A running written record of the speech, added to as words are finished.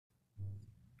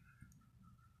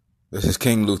This is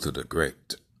King Luther the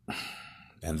Great,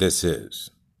 and this is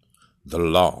the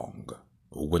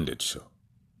Long-Winded Show.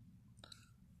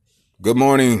 Good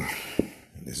morning.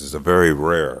 This is a very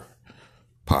rare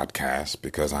podcast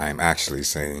because I am actually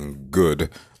saying good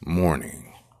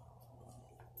morning.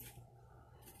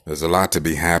 There's a lot to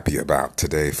be happy about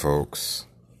today, folks,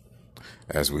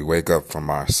 as we wake up from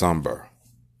our slumber.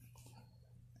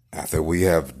 After we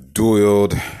have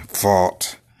dueled,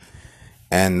 fought,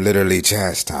 and literally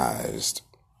chastised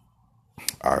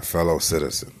our fellow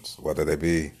citizens, whether they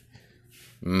be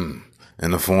in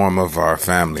the form of our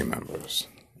family members,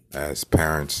 as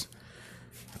parents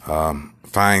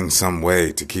find some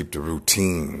way to keep the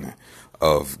routine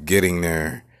of getting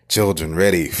their children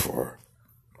ready for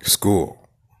school.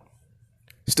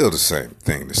 Still the same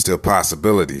thing. There's still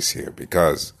possibilities here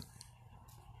because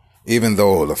even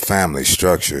though the family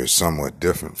structure is somewhat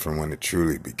different from when it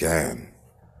truly began,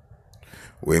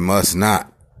 we must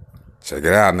not, check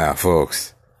it out now,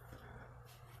 folks,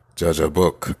 judge a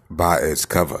book by its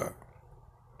cover.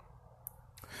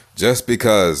 Just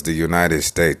because the United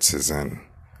States is in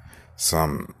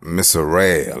some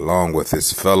misarray along with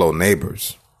its fellow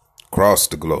neighbors across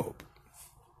the globe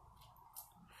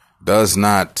does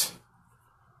not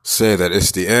say that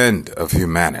it's the end of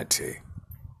humanity.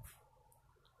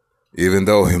 Even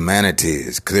though humanity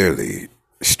is clearly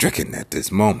stricken at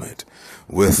this moment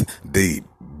with the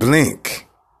blink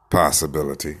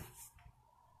possibility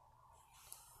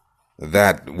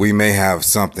that we may have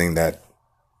something that,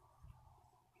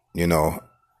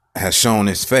 has shown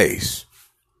its face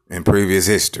in previous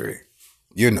history.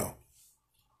 You know.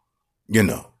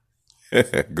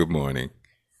 Good morning.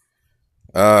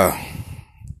 The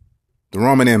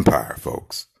Roman Empire,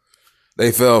 folks.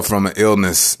 They fell from an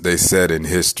illness, they said in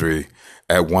history,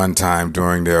 at one time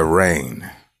during their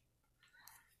reign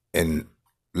in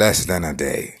less than a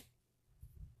day.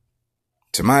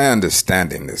 To my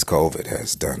understanding, this COVID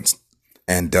has done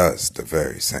and does the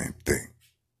very same thing.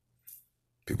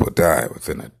 People die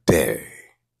within a day.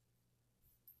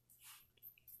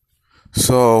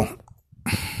 So,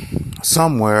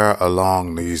 somewhere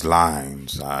along these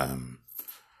lines, I'm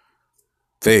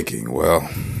thinking, well,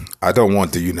 I don't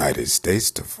want the United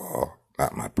States to fall,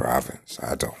 not my province.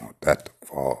 I don't want that to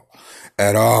fall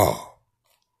at all.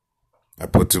 I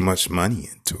put too much money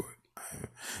into it. I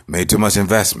made too much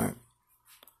investment,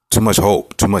 too much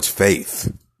hope, too much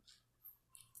faith.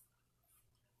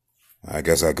 I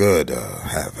guess I could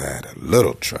have had a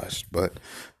little trust, but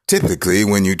typically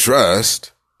when you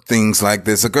trust, things like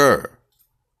this occur.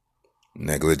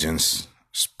 Negligence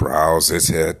sprouts its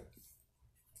head.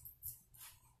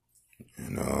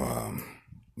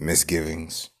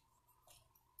 Misgivings.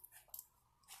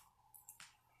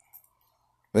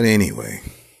 But anyway,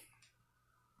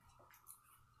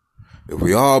 if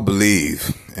we all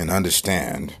believe and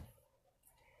understand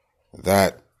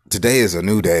that today is a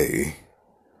new day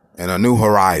and a new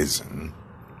horizon,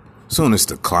 soon as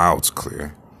the clouds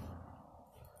clear,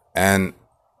 and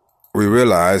we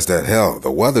realize that, hell,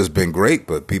 the weather's been great,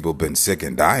 but people been sick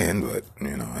and dying, but,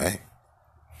 hey,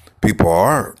 people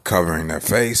are covering their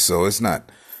face, so it's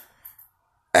not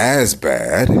as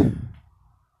bad.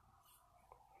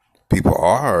 People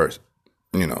are,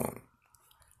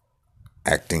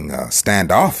 acting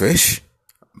standoffish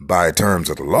by terms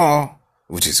of the law,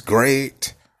 which is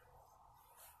great.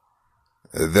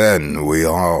 Then we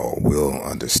all will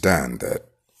understand that,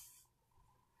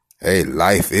 hey,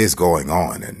 life is going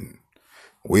on, and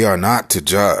we are not to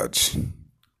judge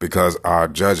because our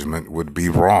judgment would be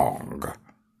wrong.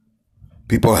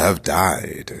 People have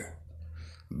died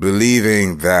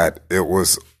believing that it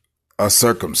was a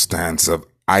circumstance of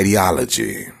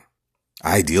idealism,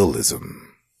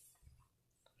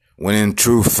 when in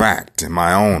true fact, in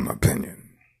my own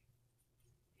opinion,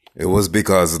 it was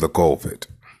because of the COVID.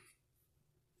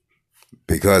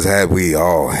 Because had we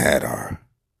all had our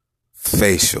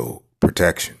facial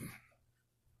protection,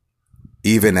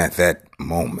 even at that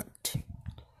moment,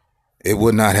 it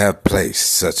would not have placed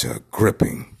such a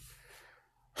gripping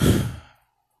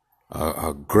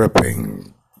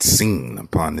scene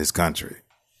upon this country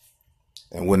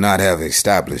and would not have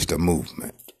established a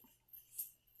movement.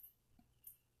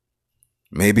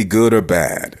 Maybe good or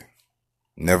bad,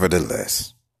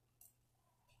 nevertheless.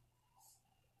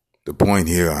 The point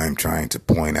here I'm trying to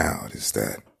point out is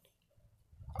that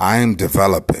I'm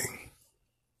developing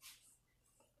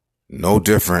no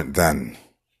different than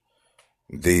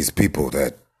these people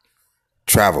that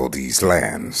travel these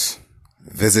lands,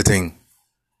 visiting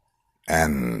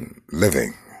and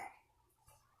living.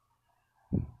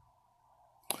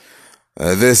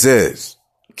 This is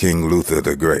King Luther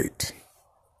the Great.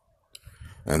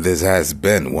 And this has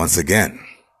been, once again,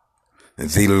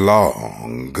 the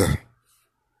long-winded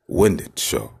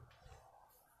show.